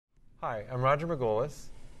Hi, I'm Roger Margolis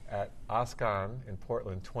at OSCON in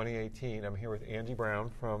Portland 2018. I'm here with Angie Brown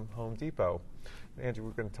from Home Depot. Angie, we're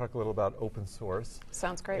going to talk a little about open source.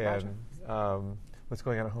 Sounds great, and, Roger. What's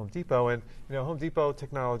going on at Home Depot. And, you know, Home Depot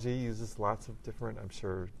technology uses lots of different, I'm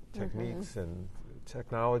sure, techniques and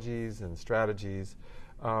technologies and strategies.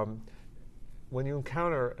 When you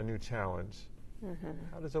encounter a new challenge,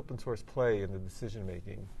 how does open source play in the decision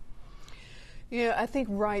making? Yeah, I think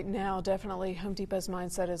right now, definitely Home Depot's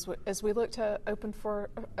mindset is as we look to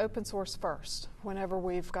open source first, whenever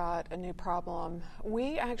we've got a new problem.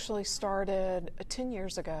 We actually started 10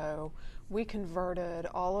 years ago, we converted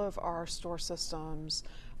all of our store systems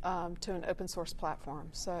to an open source platform,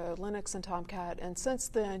 so Linux and Tomcat. And since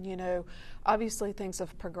then, you know, obviously things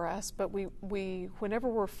have progressed, but we whenever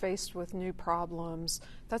we're faced with new problems,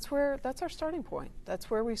 that's our starting point. That's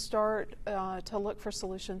where we start to look for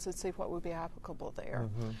solutions and see what would be applicable there.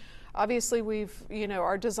 Obviously,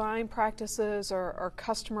 our design practices are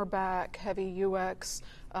customer back, heavy UX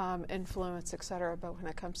influence, et cetera. But when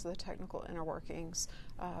it comes to the technical inner workings,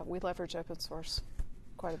 we leverage open source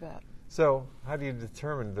quite a bit. So how do you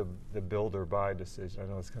determine the build or buy decision? I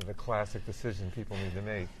know it's kind of a classic decision people need to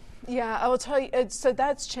make. Yeah, I will tell you, so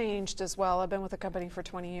that's changed as well. I've been with the company for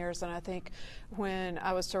 20 years, and I think when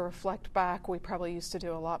I was to reflect back, we probably used to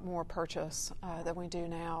do a lot more purchase than we do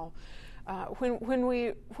now.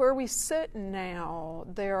 Where we sit now,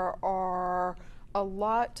 there are a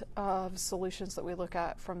lot of solutions that we look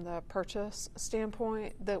at from the purchase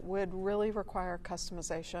standpoint that would really require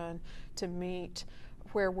customization to meet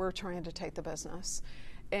where we're trying to take the business.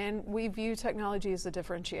 And we view technology as a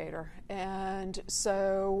differentiator. And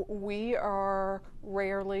so we are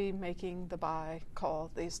rarely making the buy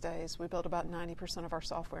call these days. We build about 90% of our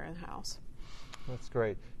software in-house. That's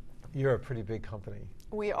great. You're a pretty big company.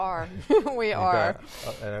 We are. We are.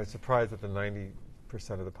 And I was surprised that the 90%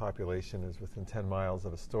 of the population is within 10 miles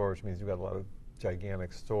of a store, which means you've got a lot of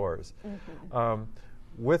gigantic stores.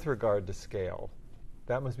 With regard to scale,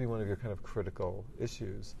 that must be one of your kind of critical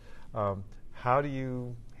issues. How do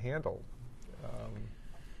you handle?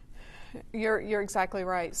 You're exactly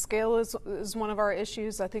right. Scale is one of our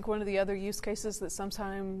issues. I think one of the other use cases that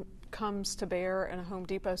sometimes comes to bear in a Home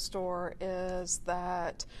Depot store is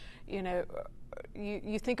that, you know,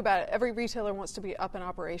 you think about it, every retailer wants to be up and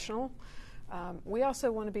operational. We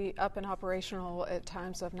also want to be up and operational at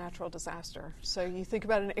times of natural disaster. So you think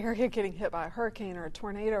about an area getting hit by a hurricane or a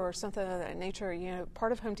tornado or something of that nature. You know,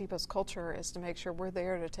 part of Home Depot's culture is to make sure we're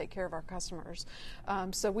there to take care of our customers.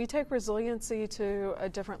 So we take resiliency to a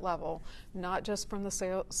different level, not just from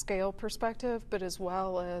the scale perspective, but as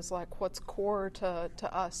well as like what's core to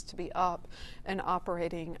us to be up and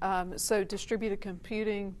operating. So distributed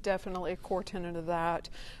computing, definitely a core tenet of that,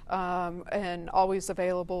 and always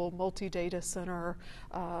available, multi-data center,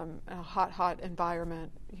 a hot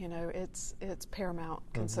environment. You know, it's paramount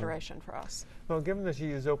consideration for us. Well, given that you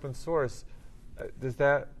use open source, does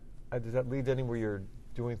that lead to anywhere you're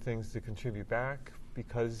doing things to contribute back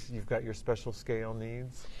because you've got your special scale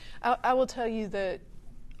needs? I will tell you that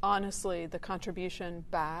honestly, the contribution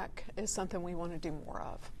back is something we want to do more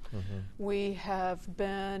of. We have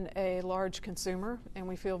been a large consumer, and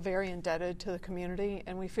we feel very indebted to the community,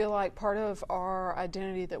 and we feel like part of our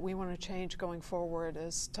identity that we want to change going forward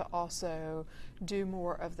is to also do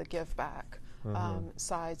more of the give back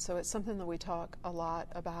side. So it's something that we talk a lot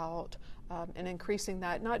about, and increasing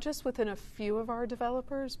that, not just within a few of our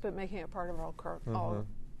developers, but making it part of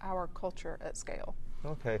our culture at scale.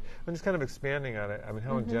 Okay. I'm just kind of expanding on it. I mean,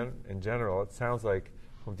 how in general, it sounds like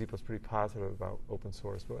Home Depot's pretty positive about open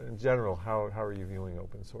source, but in general, how are you viewing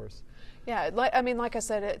open source? Yeah, like I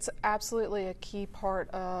said, it's absolutely a key part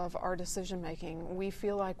of our decision making. We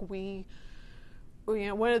feel like you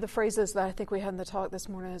know, one of the phrases that I think we had in the talk this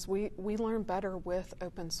morning is we learn better with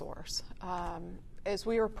open source. As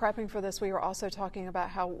we were prepping for this, we were also talking about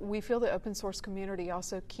how we feel the open source community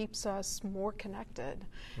also keeps us more connected.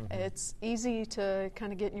 It's easy to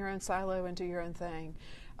kind of get in your own silo and do your own thing.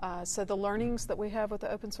 So the learnings that we have with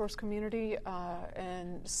the open source community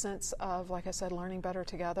and sense of, like I said, learning better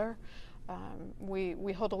together,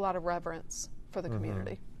 we hold a lot of reverence for the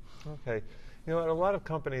community. Okay. You know, at a lot of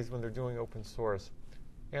companies, when they're doing open source,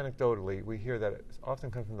 anecdotally, we hear that it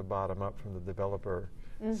often comes from the bottom up, from the developer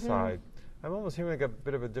side. I'm almost hearing like a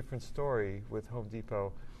bit of a different story with Home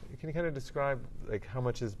Depot. Can you kind of describe like how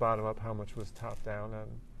much is bottom up, how much was top down?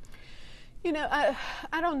 You know,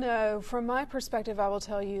 I don't know. From my perspective, I will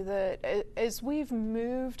tell you that as we've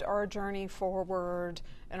moved our journey forward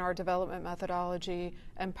in our development methodology,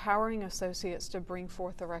 empowering associates to bring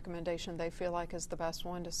forth the recommendation they feel like is the best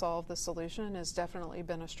one to solve the solution has definitely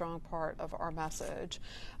been a strong part of our message.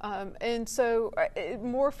 And so it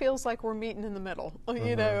more feels like we're meeting in the middle,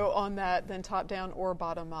 you know, on that than top down or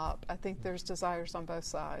bottom up. I think there's desires on both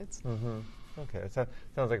sides. Okay, so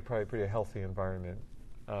sounds like probably a pretty healthy environment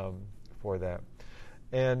for that.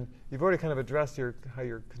 And you've already kind of addressed how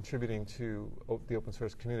you're contributing to the open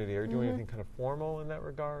source community. Are you doing anything kind of formal in that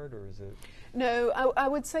regard, or is it? No, I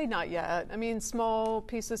would say not yet. I mean, small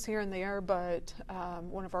pieces here and there, but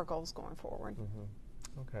one of our goals going forward.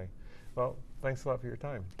 Okay. Well, thanks a lot for your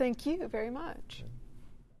time. Thank you very much. Okay.